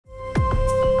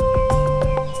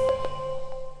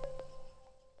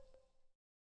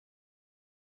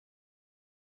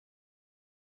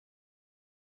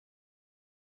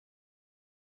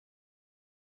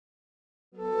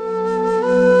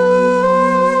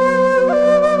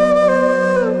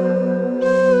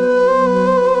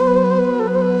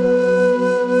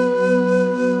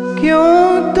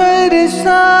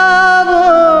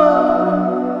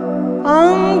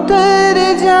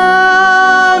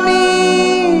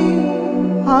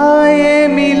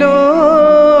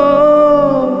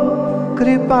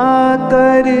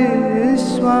कर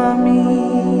स्वामी।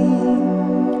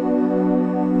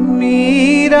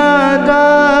 मीरा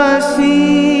दासी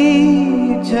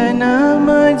जन्म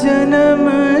जन्म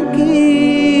की,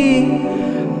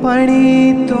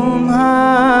 पड़ी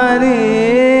तुम्हारे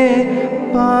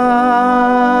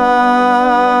पार।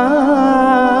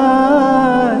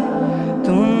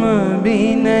 तुम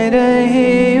बिन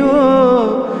रहे हो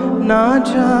ना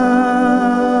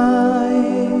जाए,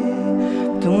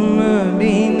 तुम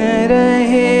बिन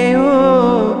रहे हो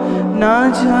ना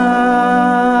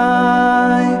जाए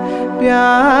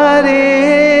प्यारे।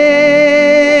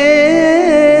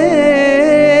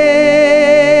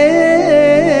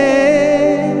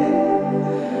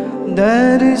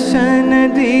 दर्शन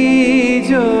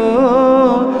दीजो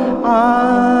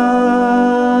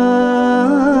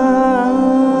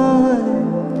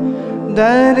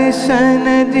दर्शन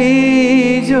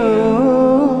दीजो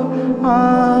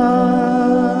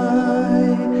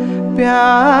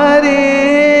प्यारे।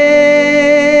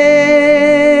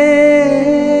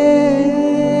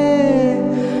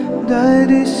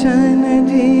 दर्शन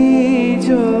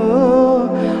दीजो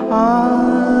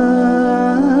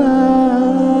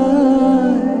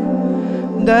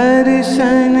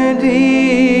दर्शन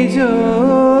दीजो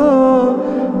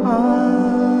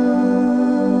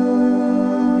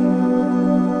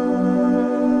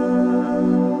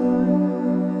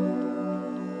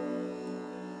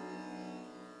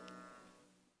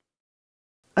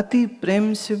अति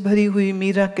प्रेम से भरी हुई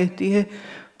मीरा कहती है,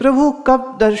 प्रभु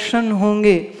कब दर्शन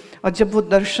होंगे? और जब वो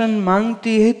दर्शन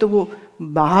मांगती है तो वो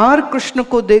बाहर कृष्ण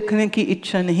को देखने की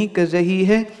इच्छा नहीं कर रही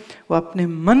है, वो अपने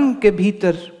मन के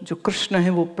भीतर जो कृष्ण है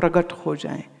वो प्रकट हो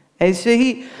जाए। ऐसे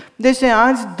ही जैसे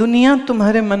आज दुनिया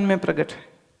तुम्हारे मन में प्रकट है,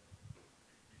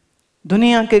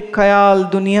 दुनिया के ख्याल,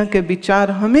 दुनिया के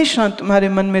विचार हमेशा तुम्हारे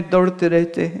मन में दौड़ते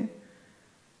रहते हैं,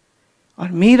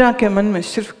 और मीरा के मन में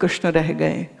सिर्फ कृष्ण रह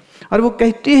गए। और वो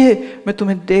कहती है, मैं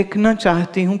तुम्हें देखना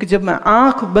चाहती हूं कि जब मैं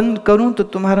आंख बंद करूं तो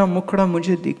तुम्हारा मुखड़ा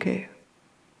मुझे दिखे।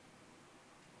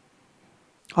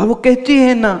 और वो कहती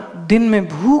है, ना दिन में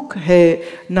भूख है,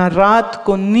 ना रात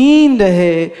को नींद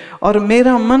है, और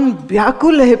मेरा मन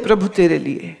व्याकुल है प्रभु तेरे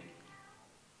लिए।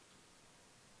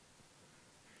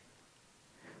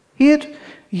 Here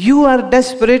you are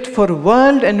desperate for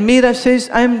world, and Meera says,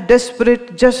 I am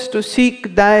desperate just to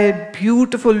seek thy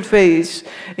beautiful face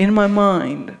in my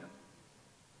mind.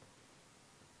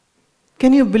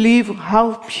 Can you believe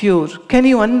how pure? Can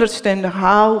you understand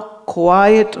how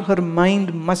quiet her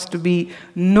mind must be?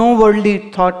 No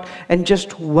worldly thought, and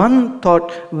just one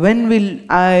thought: when will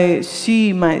I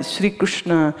see my Sri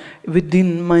Krishna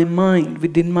within my mind,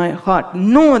 within my heart?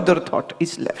 No other thought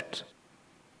is left.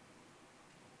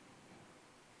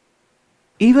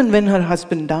 Even when her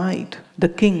husband died, the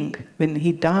king, when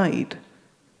he died,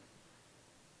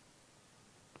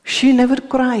 she never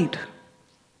cried.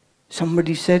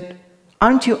 Somebody said,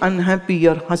 aren't you unhappy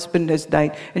your husband has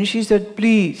died? And she said,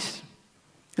 please,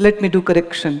 let me do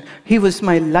correction. He was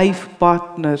my life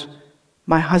partner.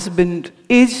 My husband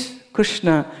is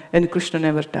Krishna, and Krishna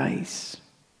never dies.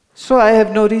 So I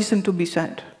have no reason to be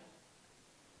sad.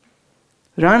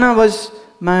 Rana was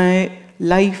my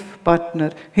life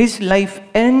partner. His life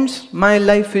ends, my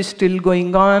life is still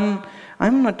going on.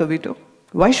 I'm not a widow.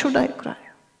 Why should I cry?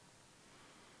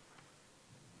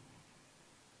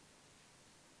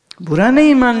 बुरा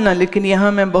नहीं मानना, लेकिन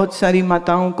यहाँ मैं बहुत सारी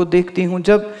माताओं को देखती हूँ,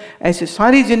 जब ऐसे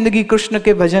सारी जिंदगी कृष्ण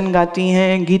के भजन गाती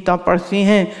हैं, गीता पढ़ती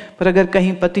हैं, पर अगर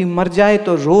कहीं पति मर जाए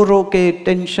तो रो रो के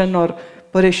टेंशन और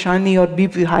परेशानी और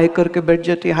बीपी हाई करके बैठ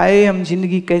जाती है। हाय, हम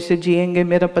जिंदगी कैसे जिएंगे,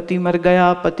 मेरा पति मर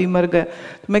गया, पति मर गया।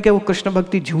 तो मैं क्या, वो कृष्ण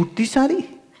भक्ति झूठ थी सारी?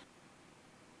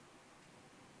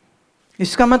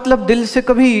 इसका मतलब दिल से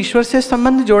कभी ईश्वर से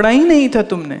संबंध जोड़ा ही नहीं था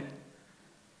तुमने।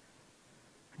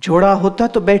 जोड़ा होता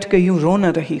तो बैठ के यूं रो न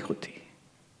रही होती।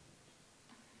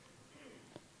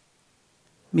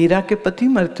 मीरा के पति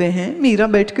मरते हैं, मीरा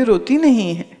बैठ के रोती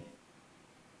नहीं है।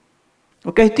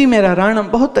 वो कहती, मेरा राणा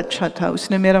बहुत अच्छा था,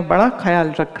 उसने मेरा बड़ा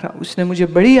ख्याल रखा, उसने मुझे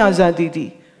बड़ी आजादी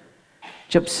दी।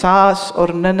 जब सास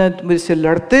और ननद मुझसे से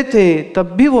लड़ते थे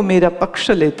तब भी वो मेरा पक्ष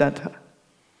लेता था।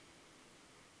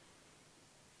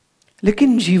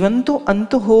 लेकिन जीवन तो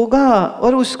अंत होगा,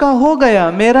 और उसका हो गया,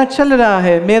 मेरा चल रहा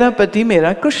है, मेरा पति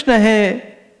मेरा कृष्ण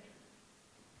है,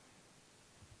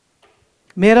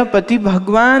 मेरा पति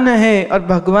भगवान है, और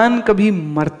भगवान कभी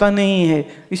मरता नहीं है,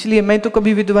 इसलिए मैं तो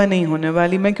कभी विधवा नहीं होने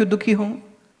वाली, मैं क्यों दुखी हूं?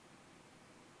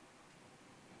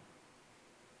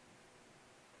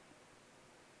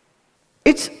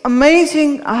 it's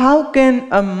amazing how can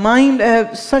a mind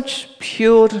have such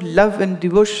pure love and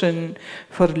devotion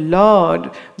for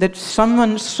Lord that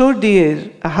someone so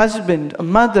dear, a husband, a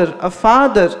mother, a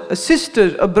father, a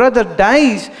sister, a brother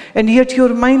dies, and yet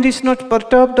your mind is not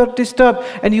perturbed or disturbed,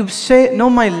 and you say, no,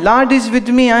 my Lord is with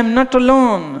me, I am not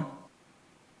alone.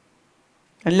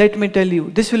 And let me tell you,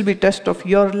 this will be test of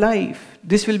your life.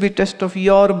 This will be test of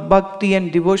your bhakti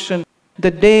and devotion.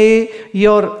 The day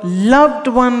your loved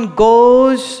one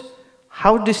goes,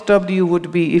 how disturbed you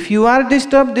would be. If you are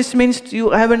disturbed, this means you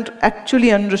haven't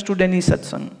actually understood any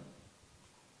satsang.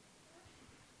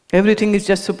 Everything is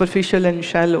just superficial and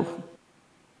shallow.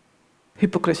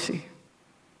 Hypocrisy.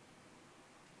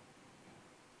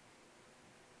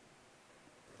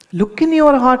 Look in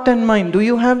your heart and mind. Do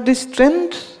you have this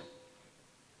strength?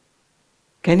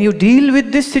 Can you deal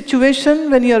with this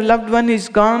situation when your loved one is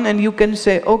gone and you can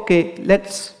say, okay,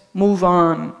 let's move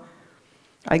on.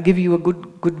 I give you a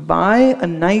good goodbye, a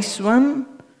nice one.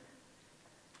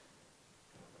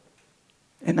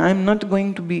 And I'm not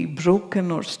going to be broken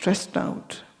or stressed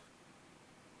out.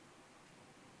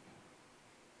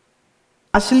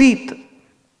 असली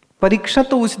परीक्षा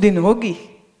तो उस दिन होगी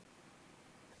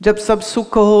जब सब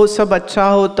सुख हो, सब अच्छा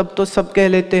हो, तब तो सब कह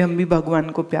लेते हम भी भगवान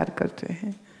को प्यार करते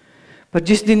हैं। पर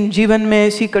जिस दिन जीवन में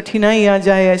ऐसी कठिनाई आ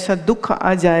जाए, ऐसा दुख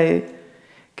आ जाए,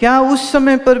 क्या उस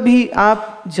समय पर भी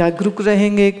आप जागरूक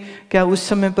रहेंगे? क्या उस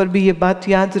समय पर भी ये बात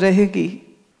याद रहेगी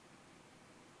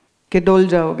कि डोल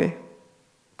जाओगे,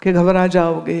 कि घबरा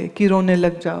जाओगे, कि रोने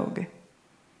लग जाओगे?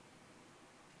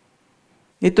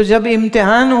 ये तो जब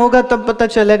इम्तिहान होगा तब पता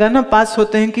चलेगा ना, पास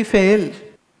होते हैं कि फेल।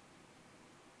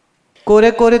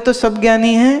 कोरे कोरे तो सब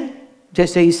ज्ञानी हैं,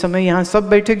 जैसे इस समय यहां सब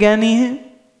बैठे ज्ञानी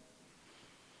हैं।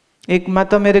 एक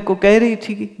माता मेरे को कह रही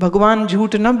थी कि भगवान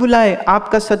झूठ ना बुलाए,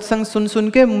 आपका सत्संग सुन सुन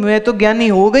के मैं तो ज्ञानी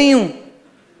हो गई हूं।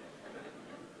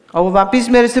 और वो वापिस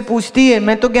मेरे से पूछती है,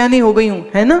 मैं तो ज्ञानी हो गई हूं,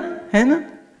 है ना, है ना?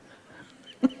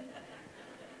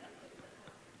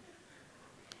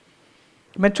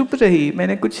 मैं चुप रही,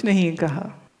 मैंने कुछ नहीं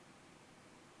कहा।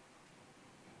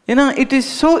 You know, it is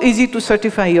so easy to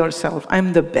certify yourself, I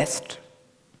am the best.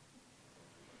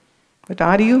 But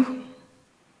are you?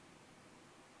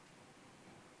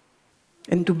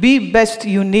 And to be best,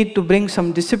 you need to bring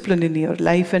some discipline in your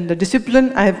life. And the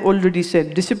discipline, I have already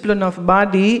said, discipline of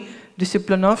body,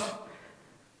 discipline of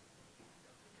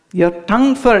your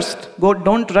tongue first.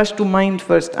 Don't rush to mind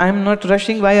first. I am not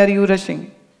rushing. Why are you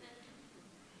rushing?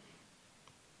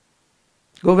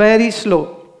 Go very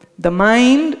slow. The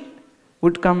mind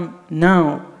would come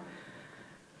now.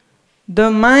 The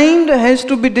mind has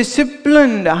to be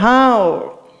disciplined.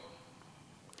 How?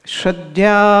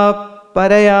 Shraddha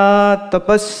paraya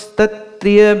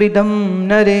tapastatriyabidam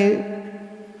nare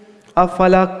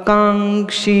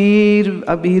afalakankshir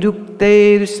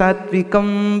abhirukter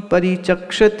satvikam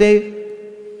parichakshate.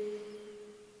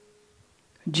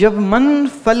 जब मन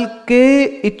फल के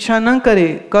इच्छा न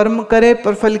करे, कर्म करे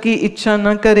पर फल की इच्छा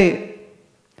न करे,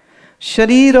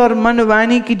 शरीर और मन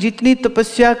वाणी की जितनी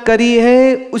तपस्या करी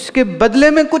है उसके बदले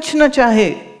में कुछ न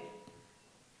चाहे,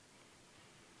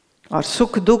 और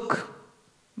सुख दुख,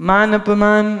 मान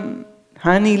अपमान,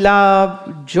 हानि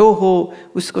लाभ जो हो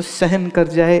उसको सहन कर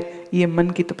जाए, ये मन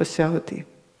की तपस्या होती है।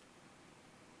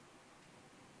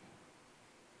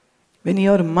 When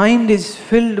your mind is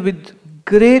filled with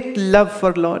great love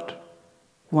for Lord,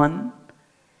 one,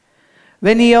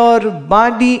 when your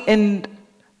body and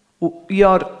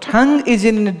your tongue is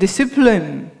in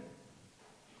discipline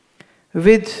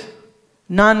with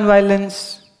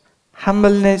non-violence,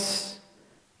 humbleness,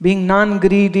 being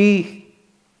non-greedy,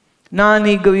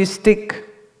 non-egoistic,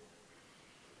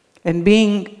 and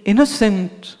being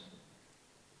innocent,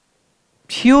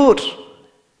 pure.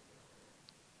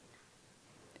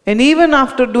 And even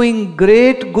after doing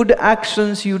great good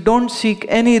actions, you don't seek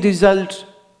any result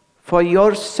for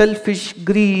your selfish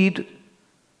greed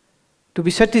to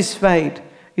be satisfied,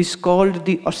 is called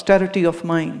the austerity of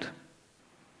mind.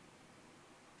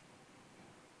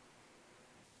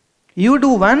 You do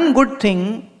one good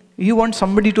thing, you want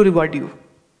somebody to reward you,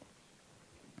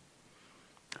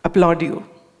 applaud you.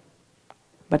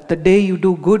 But the day you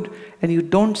do good and you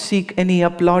don't seek any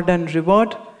applaud and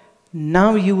reward,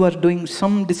 now you are doing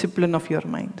some discipline of your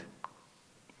mind.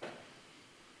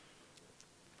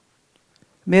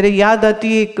 मेरे याद आती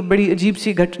है एक बड़ी अजीब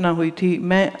सी घटना हुई थी।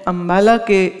 मैं अम्बाला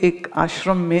के एक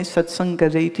आश्रम में सत्संग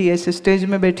कर रही थी, ऐसे स्टेज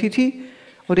में बैठी थी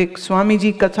और एक स्वामी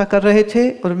जी कथा कर रहे थे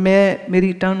और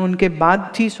मेरी टर्न उनके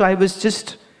बाद थी। सो I was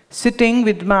just sitting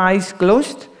with my eyes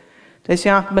closed, तो ऐसे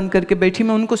आंख बंद करके बैठी,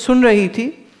 मैं उनको सुन रही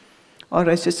थी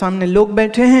और ऐसे सामने लोग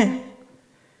बैठे हैं।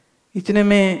 इतने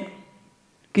में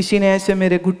किसी ने ऐसे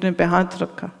मेरे घुटने पे हाथ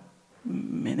रखा,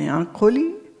 मैंने आंख खोली,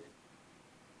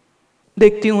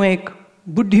 देखती हूं एक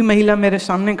बुढ़ी महिला मेरे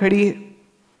सामने खड़ी है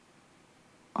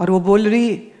और वो बोल रही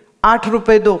है 8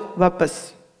 रुपए दो वापस।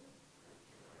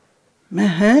 मैं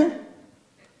हैं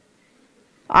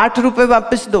 8 रुपए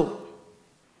वापस दो?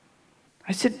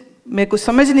 ऐसे मेरे को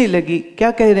समझ नहीं लगी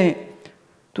क्या कह रहे हैं।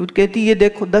 तो कहती ये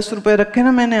देखो 10 रुपए रखे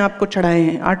ना मैंने आपको चढ़ाए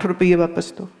हैं, 8 रुपये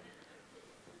वापस दो।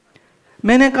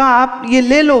 मैंने कहा आप ये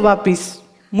ले लो वापिस,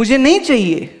 मुझे नहीं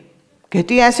चाहिए।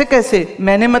 कहती ऐसे कैसे,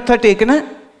 मैंने मत्था टेकना,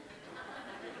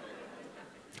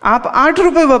 आप 8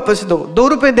 रुपए वापस दो, 2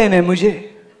 रुपए देने मुझे।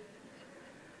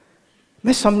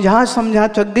 मैं समझा समझा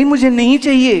थक गई, मुझे नहीं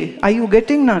चाहिए। Are you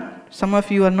getting not? Some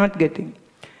of you are not getting.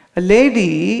 A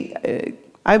lady,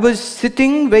 I was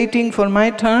sitting waiting for my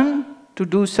turn to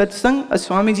do satsang. A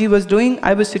Swamiji was doing.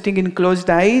 I was sitting in closed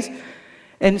eyes,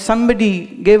 and somebody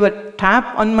gave a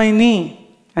tap on my knee,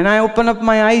 and I open up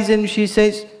my eyes, and she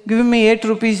says, "Give me 8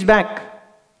 rupees back."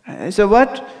 I said,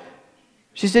 "What?"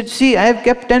 She said, "See, I have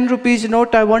kept 10 rupees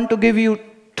note. I want to give you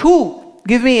 2.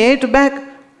 Give me 8 back."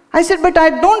 I said, "But I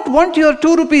don't want your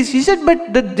 2 rupees. She said,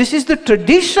 "But this is the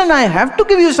tradition. I have to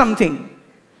give you something.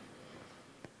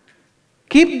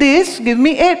 Keep this, give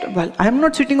me 8. Well, I am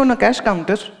not sitting on a cash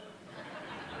counter.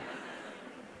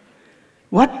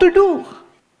 What to do?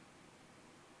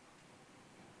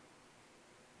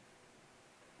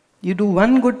 You do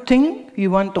one good thing,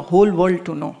 you want the whole world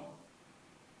to know.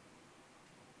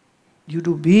 You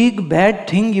do big bad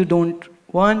thing, you don't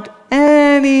want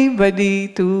anybody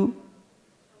to.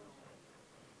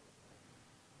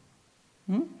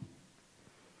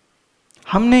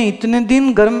 हमने इतने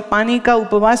दिन गर्म पानी का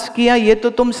उपवास किया, ये तो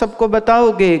तुम सबको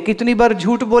बताओगे। कितनी बार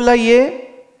झूठ बोला ये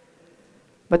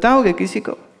बताओगे किसी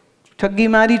को? ठगी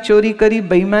मारी, चोरी करी,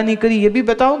 बेईमानी करी, ये भी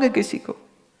बताओगे किसी को?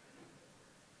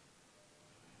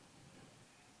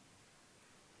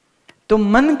 तो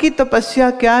मन की तपस्या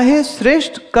क्या है?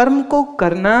 श्रेष्ठ कर्म को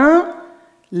करना,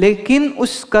 लेकिन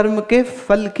उस कर्म के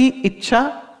फल की इच्छा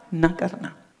न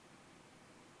करना।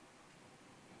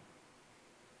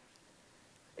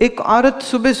 एक औरत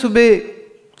सुबह सुबह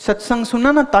सत्संग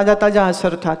सुना ना, ताजा ताजा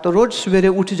असर था, तो रोज सवेरे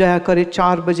उठ जाया करे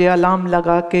 4 बजे अलार्म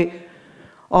लगा के,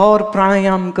 और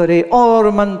प्राणायाम करे और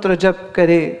मंत्र जप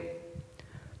करे।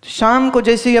 तो शाम को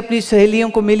जैसे ही अपनी सहेलियों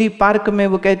को मिली पार्क में,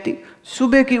 वो कहती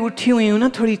सुबह की उठी हुई हूँ ना,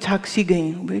 थोड़ी थक सी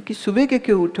गई हूँ। कि सुबह के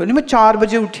क्यों उठो? नहीं, मैं 4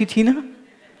 बजे उठी थी ना।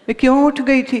 मैं क्यों उठ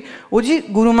गई थी? वो जी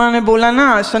गुरुमाँ ने बोला ना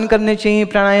आसन करने चाहिए,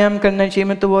 प्राणायाम करना चाहिए,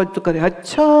 मैं तो वो तो करे।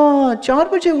 अच्छा 4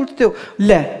 बजे उठते हो?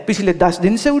 ले पिछले 10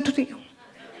 दिन से उठ रही हूँ।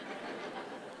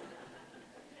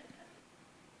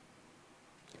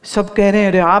 सब कह रहे हैं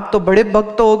अरे आप तो बड़े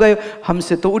भक्त हो गए,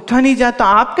 हमसे तो उठा नहीं जाता,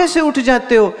 आप कैसे उठ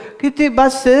जाते हो? कहते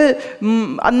बस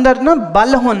अंदर ना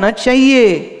बल होना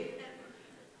चाहिए,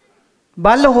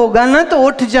 बल होगा ना तो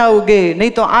उठ जाओगे,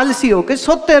 नहीं तो आलसी होके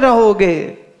सोते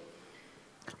रहोगे।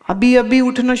 अभी अभी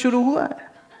उठना शुरू हुआ है।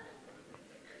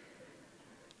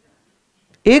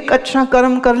 एक अच्छा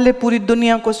कर्म कर ले, पूरी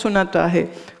दुनिया को सुनाता है।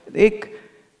 एक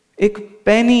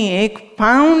पैनी, 1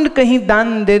 पाउंड कहीं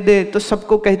दान दे दे तो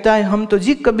सबको कहता है हम तो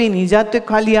जी कभी नहीं जाते,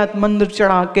 खाली हाथ मंदिर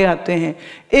चढ़ा के आते हैं।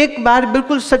 एक बार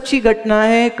बिल्कुल सच्ची घटना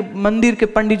है, एक मंदिर के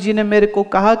पंडित जी ने मेरे को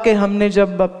कहा कि हमने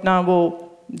जब अपना वो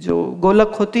जो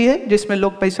गोलक होती है जिसमें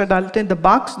लोग पैसा डालते हैं, the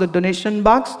box, the donation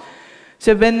box,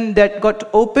 so when that got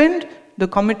opened, the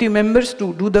committee members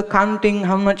to do the counting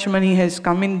how much money has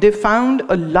come in, they found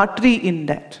a lottery in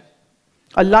that,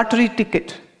 a lottery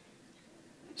ticket.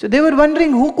 So they were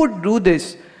wondering who could do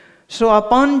this. So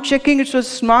upon checking, it was a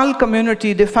small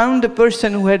community, they found the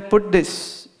person who had put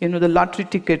this, the lottery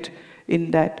ticket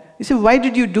in that. He said, why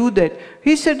did you do that?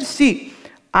 He said, see,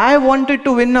 I wanted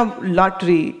to win a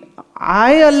lottery.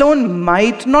 I alone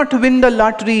might not win the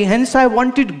lottery, hence I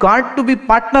wanted God to be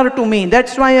partner to me.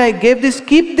 That's why I gave this,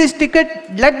 keep this ticket,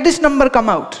 let this number come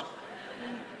out.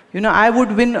 I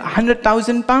would win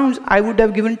 100,000 pounds, I would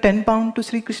have given 10 pounds to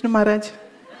Sri Krishna Maharaj.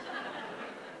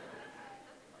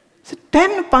 So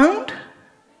 10 pound?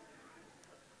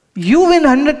 You win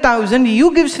 100,000,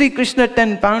 you give Sri Krishna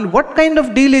 10 pound. What kind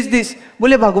of deal is this?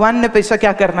 बोले भगवान ने पैसा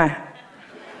क्या करना है?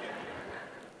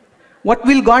 What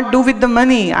will God do with the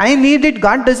money? I need it,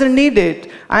 God doesn't need it.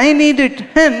 I need it.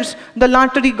 Hence, the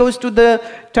lottery goes to the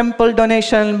temple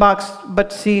donation box.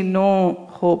 But see, no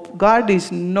hope. God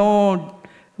is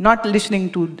not listening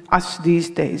to us these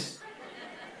days.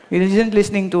 He isn't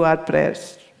listening to our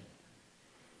prayers.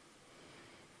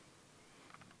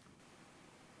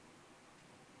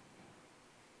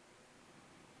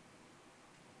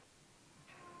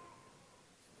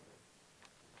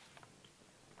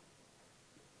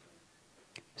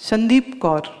 Sandeep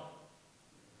Kaur,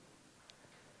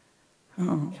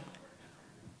 हाँ,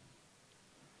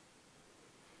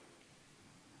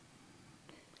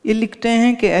 ये लिखते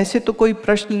हैं कि ऐसे तो कोई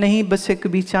प्रश्न नहीं, बस एक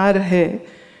विचार है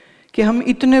कि हम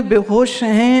इतने बेहोश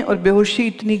हैं और बेहोशी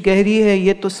इतनी गहरी है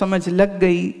ये तो समझ लग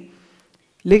गई,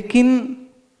 लेकिन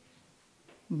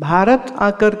भारत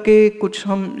आकर के कुछ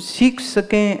हम सीख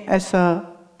सकें ऐसा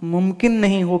मुमकिन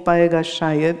नहीं हो पाएगा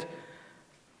शायद।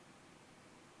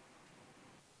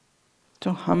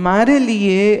 तो हमारे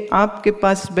लिए आपके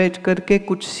पास बैठ करके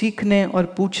कुछ सीखने और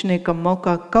पूछने का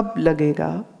मौका कब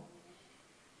लगेगा?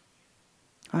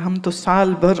 हम तो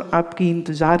साल भर आपकी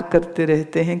इंतज़ार करते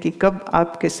रहते हैं कि कब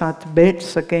आपके साथ बैठ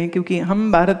सकें, क्योंकि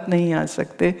हम भारत नहीं आ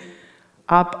सकते,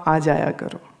 आप आ जाया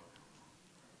करो।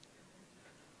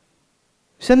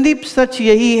 संदीप, सच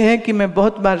यही है कि मैं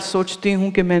बहुत बार सोचती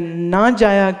हूँ कि मैं ना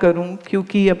जाया करूँ,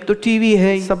 क्योंकि अब तो टीवी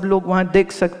है, सब लोग वहाँ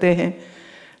देख सकते हैं,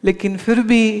 लेकिन फिर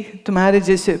भी तुम्हारे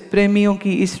जैसे प्रेमियों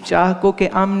की इस चाह को कि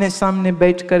आमने सामने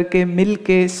बैठ करके मिल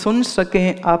के सुन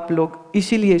सकें आप लोग,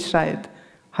 इसीलिए शायद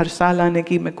हर साल आने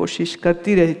की मैं कोशिश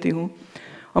करती रहती हूँ।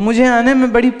 और मुझे आने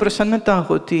में बड़ी प्रसन्नता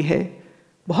होती है,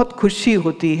 बहुत खुशी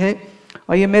होती है,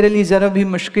 और ये मेरे लिए ज़रा भी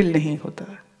मुश्किल नहीं होता।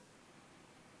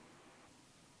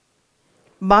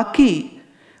 बाकी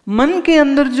मन के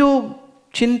अंदर जो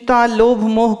चिंता, लोभ,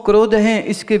 मोह, क्रोध हैं,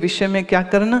 इसके विषय में क्या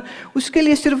करना, उसके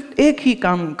लिए सिर्फ एक ही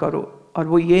काम करो, और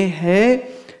वो ये है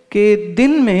कि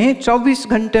दिन में 24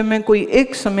 घंटे में कोई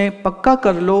एक समय पक्का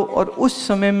कर लो, और उस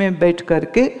समय में बैठ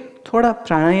करके थोड़ा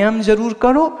प्राणायाम जरूर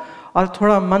करो और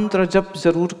थोड़ा मंत्र जप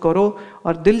जरूर करो,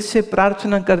 और दिल से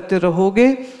प्रार्थना करते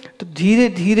रहोगे तो धीरे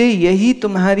धीरे यही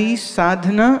तुम्हारी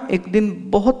साधना एक दिन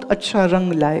बहुत अच्छा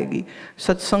रंग लाएगी।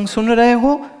 सत्संग सुन रहे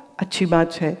हो, अच्छी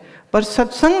बात है, पर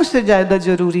सत्संग से ज़्यादा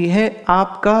जरूरी है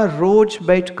आपका रोज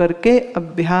बैठ करके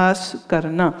अभ्यास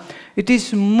करना। It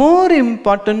is more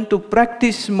important to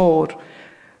practice more.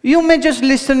 You may just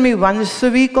listen me once a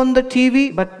week on the TV,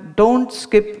 but don't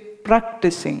skip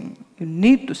practicing. You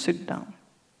need to sit down.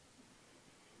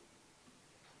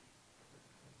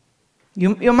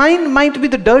 Your mind might be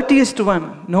the dirtiest one,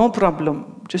 no problem.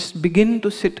 Just begin to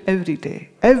sit every day,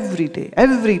 every day,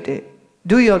 every day.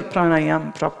 Do your pranayam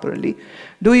properly,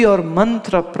 do your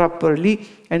mantra properly,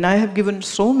 and I have given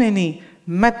so many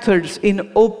methods in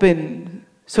open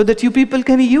so that you people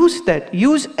can use that.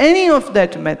 Use any of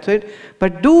that method,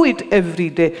 but do it every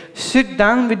day. Sit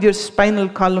down with your spinal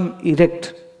column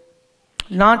erect,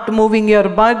 not moving your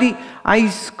body,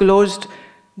 eyes closed,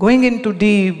 going into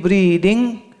deep breathing,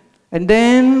 and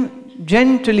then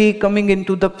gently coming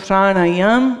into the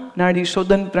pranayam, Nadi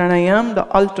Shodhan pranayam, the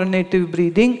alternative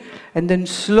breathing, and then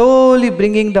slowly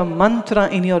bringing the mantra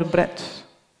in your breath.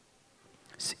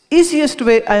 It's the easiest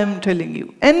way I am telling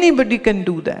you. Anybody can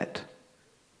do that.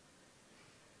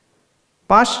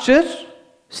 Posture,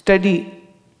 steady.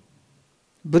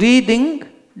 Breathing,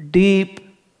 deep.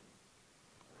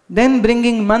 Then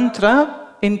bringing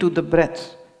mantra into the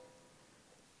breath.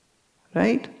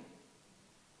 Right?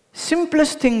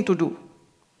 Simplest thing to do.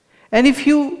 And if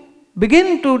you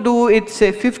begin to do it,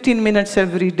 say 15 minutes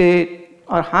every day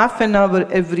or half an hour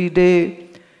every day,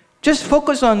 just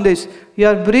focus on this.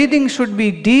 Your breathing should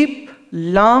be deep,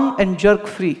 long and jerk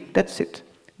free. That's it.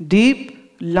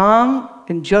 Deep, long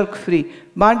and jerk free.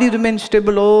 Body remains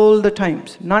stable all the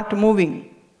times, not moving.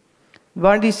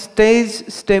 Body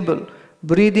stays stable.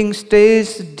 Breathing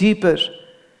stays deeper.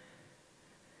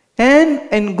 And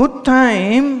in good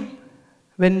time,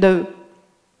 when the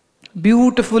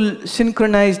beautiful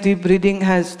synchronized deep breathing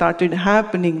has started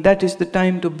happening, that is the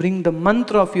time to bring the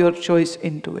mantra of your choice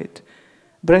into it.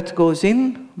 Breath goes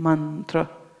in, mantra.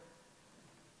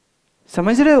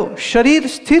 समझ रहे हो? शरीर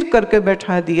स्थिर करके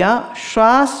बैठा दिया,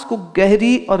 श्वास को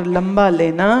गहरी और लंबा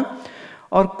लेना,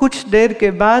 और कुछ देर के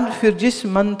बाद फिर जिस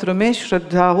मंत्र में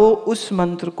श्रद्धा हो उस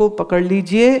मंत्र को पकड़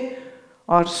लीजिए,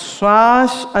 और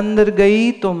श्वास अंदर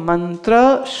गई तो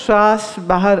मंत्र, श्वास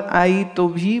बाहर आई तो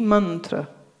भी मंत्र।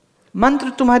 मंत्र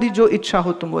तुम्हारी जो इच्छा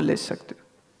हो तुम वो ले सकते हो।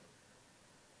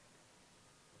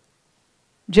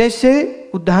 जैसे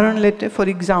उदाहरण लेते, for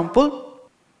example,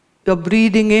 you are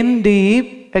breathing in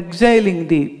deep, exhaling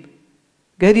deep,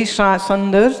 गहरी सांस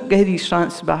अंदर, गहरी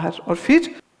सांस बाहर, और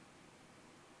फिर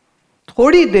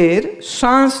थोड़ी देर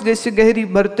सांस जैसे गहरी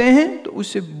भरते हैं तो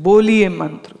उसे बोलिए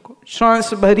मंत्र को।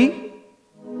 सांस भरी,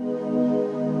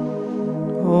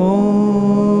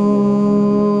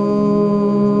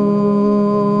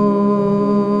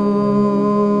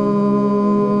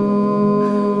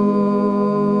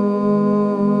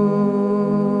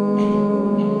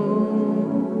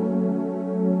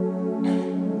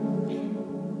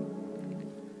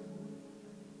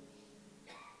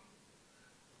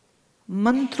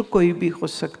 मंत्र कोई भी हो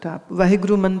सकता है। आप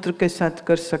वाहिगुरु मंत्र के साथ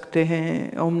कर सकते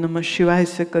हैं, ओम नमः शिवाय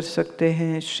से कर सकते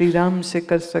हैं, श्री राम से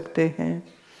कर सकते हैं,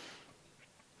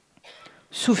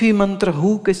 सूफी मंत्र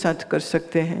हु के साथ कर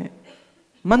सकते हैं,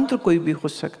 मंत्र कोई भी हो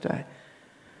सकता है।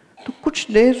 तो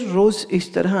कुछ देर रोज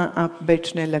इस तरह आप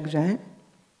बैठने लग जाएं,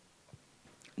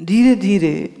 धीरे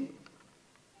धीरे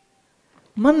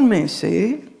मन में से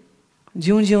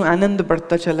ज्यों ज्यों आनंद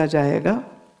बढ़ता चला जाएगा,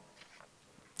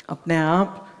 अपने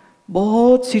आप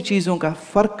बहुत सी चीजों का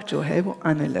फर्क जो है वो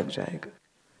आने लग जाएगा।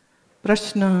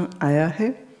 प्रश्न आया है,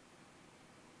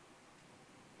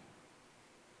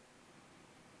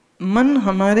 मन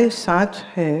हमारे साथ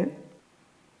है,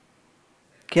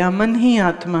 क्या मन ही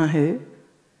आत्मा है?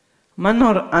 मन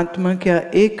और आत्मा क्या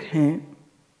एक हैं?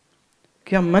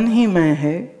 क्या मन ही मैं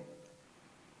है?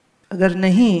 अगर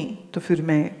नहीं तो फिर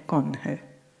मैं कौन है?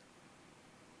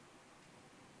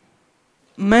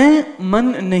 मैं मन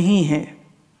नहीं है,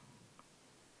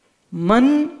 मन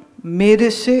मेरे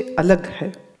से अलग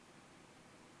है,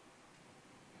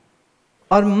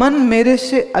 और मन मेरे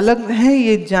से अलग है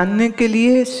ये जानने के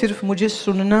लिए सिर्फ मुझे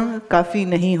सुनना काफी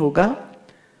नहीं होगा,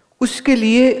 उसके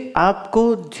लिए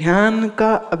आपको ध्यान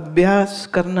का अभ्यास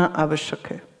करना आवश्यक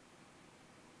है।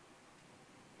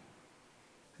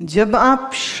 जब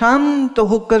आप शांत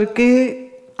होकर के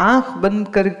आंख बंद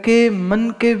करके मन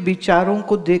के विचारों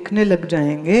को देखने लग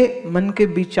जाएंगे, मन के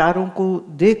विचारों को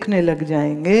देखने लग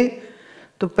जाएंगे,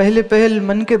 तो पहले पहले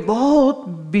मन के बहुत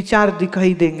विचार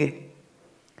दिखाई देंगे।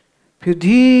 फिर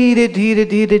धीरे धीरे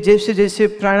धीरे जैसे जैसे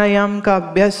प्राणायाम का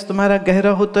अभ्यास तुम्हारा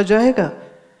गहरा होता जाएगा,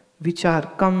 विचार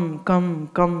कम कम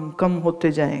कम कम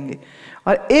होते जाएंगे,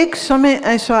 और एक समय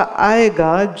ऐसा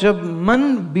आएगा जब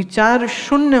मन विचार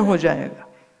शून्य हो जाएगा,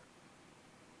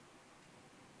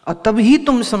 और तब ही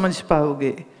तुम समझ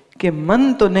पाओगे कि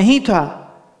मन तो नहीं था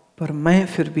पर मैं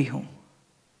फिर भी हूं।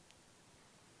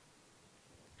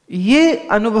 ये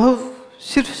अनुभव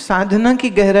सिर्फ साधना की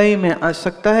गहराई में आ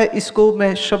सकता है, इसको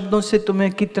मैं शब्दों से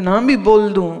तुम्हें कितना भी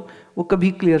बोल दूं वो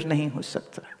कभी क्लियर नहीं हो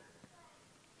सकता।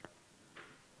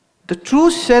 The true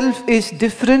self is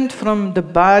different from the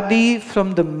body,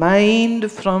 from the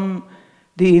mind, from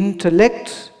the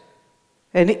intellect,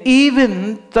 and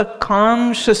even the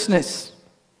consciousness.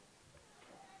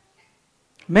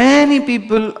 Many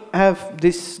people have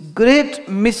this great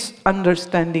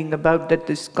misunderstanding about that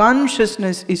this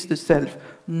consciousness is the self.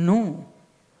 No.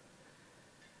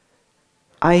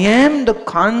 I am the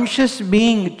conscious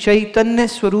being, Chaitanya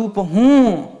Swarupa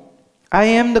hoon. I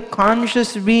am the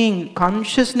conscious being.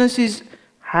 Consciousness is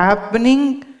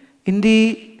happening in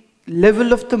the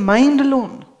level of the mind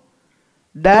alone.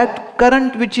 That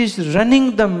current which is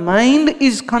running the mind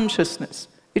is consciousness.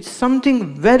 It's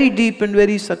something very deep and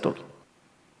very subtle.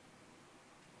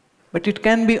 But it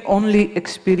can be only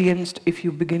experienced if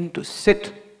you begin to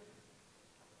sit.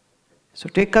 So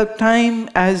take out time,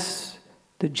 as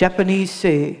the Japanese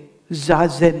say,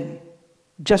 zazen,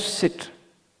 just sit.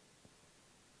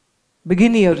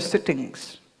 Begin your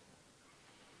sittings.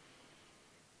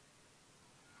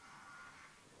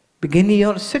 Begin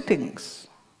your sittings.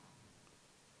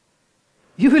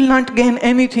 You will not gain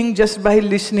anything just by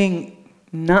listening.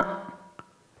 No.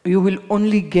 You will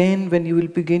only gain when you will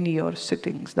begin your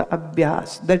sittings, the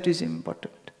abhyas. That is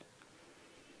important.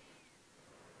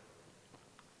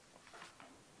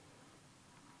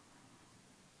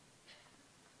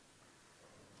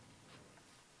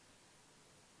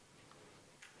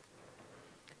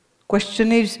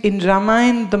 Question is, in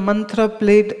Ramayana the mantra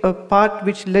played a part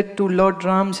which led to Lord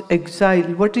Ram's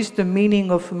exile. What is the meaning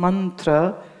of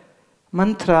mantra?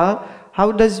 How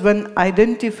does one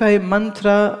identify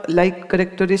mantra-like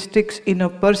characteristics in a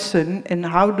person, and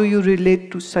how do you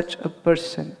relate to such a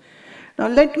person? Now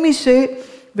let me say,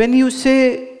 when you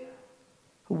say,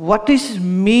 what is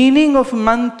meaning of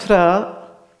mantra?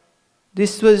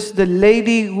 This was the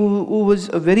lady who was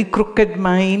a very crooked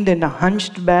mind and a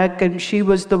hunched back, and she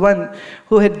was the one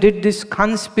who had did this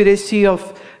conspiracy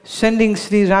of sending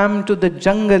Sri Ram to the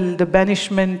jungle, the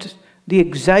banishment, the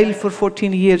exile for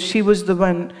 14 years. She was the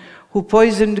one who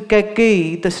poisoned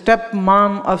Kaikeyi, the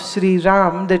stepmom of Sri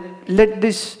Ram, that let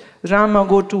this Rama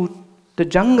go to the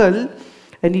jungle,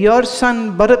 and your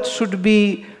son Bharat should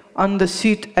be on the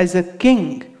seat as a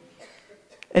king.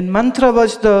 And Mantra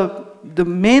was the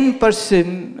main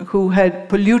person who had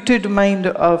polluted mind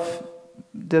of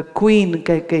the queen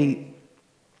Kaikeyi.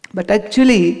 But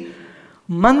actually,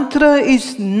 Mantra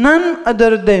is none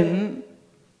other than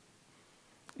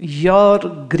your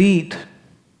greed.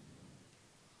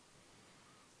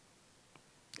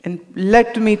 And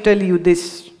let me tell you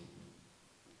this.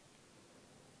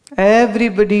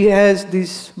 Everybody has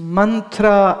this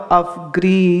mantra of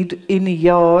greed in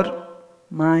your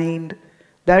mind.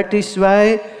 That is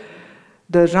why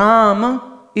the Ram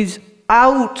is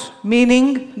out,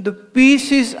 meaning the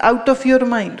peace is out of your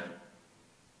mind.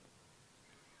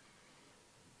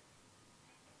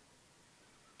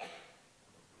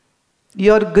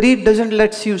 Your greed doesn't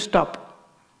let you stop.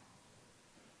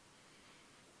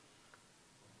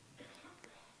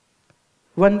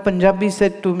 One Punjabi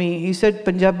said to me, he said,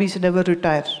 Punjabis never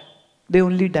retire, they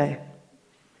only die.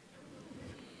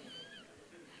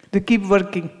 They keep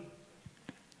working.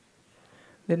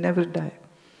 They never die.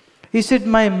 He said,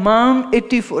 my mom,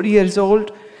 84 years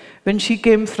old, when she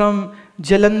came from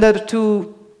Jalandhar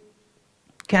to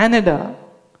Canada,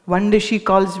 one day she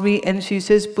calls me and she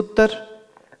says, Puttar,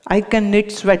 I can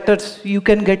knit sweaters, you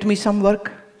can get me some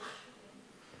work.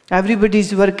 Everybody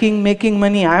is working, making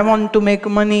money, I want to make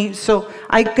money, so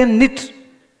I can knit.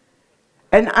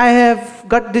 And I have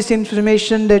got this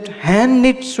information that hand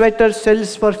knit sweater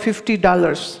sells for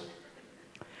 $50.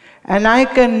 And I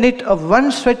can knit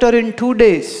one sweater in 2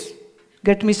 days.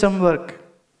 Get me some work.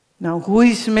 Now, who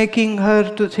is making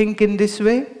her to think in this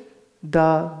way?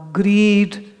 The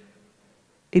greed.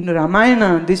 In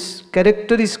Ramayana, this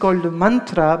character is called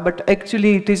mantra, but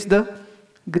actually it is the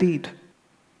greed.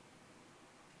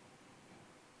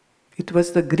 It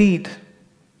was the greed.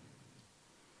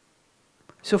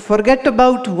 So forget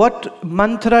about what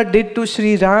mantra did to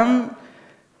Sri Ram.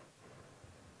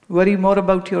 Worry more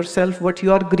about yourself, what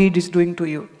your greed is doing to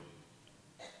you.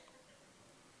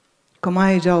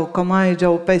 कमाए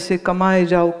जाओ, पैसे कमाए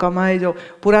जाओ.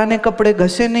 पुराने कपड़े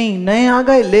घसे नहीं, नए आ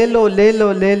गए, ले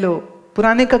लो.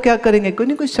 पुराने का क्या करेंगे? कोई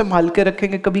नहीं, कोई संभाल के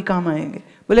रखेंगे, कभी काम आएंगे.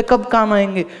 बोले कब काम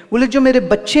आएंगे? बोले जो मेरे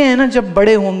बच्चे हैं ना, जब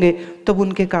बड़े होंगे तब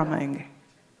उनके काम आएंगे.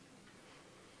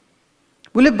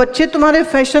 बोले बच्चे तुम्हारे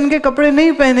फैशन के कपड़े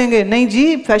नहीं पहनेंगे. नहीं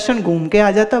जी, फैशन घूम के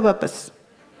आ जाता वापस.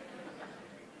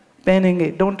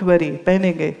 पहनेंगे, डोंट वरी,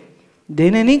 पहनेंगे.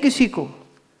 देने नहीं किसी को.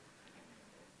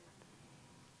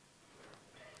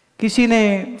 किसी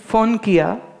ने फोन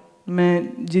किया,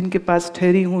 मैं जिनके पास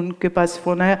ठहरी हूं उनके पास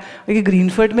फोन आया कि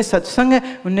ग्रीनफर्ड में सत्संग है.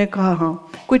 उन्होंने कहा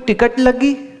हाँ. कोई टिकट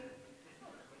लगी?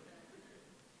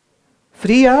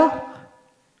 फ्री आ?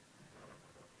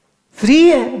 फ्री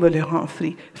है? बोले हाँ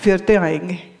फ्री. फिरते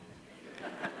आएंगे.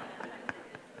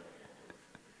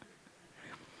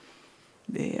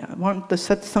 They want the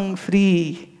satsang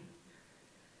free.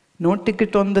 No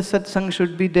ticket on the satsang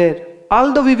should be there.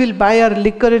 Although we will buy our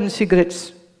liquor and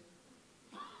cigarettes.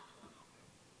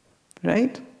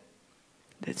 Right?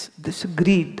 That's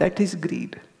greed. That is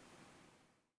greed.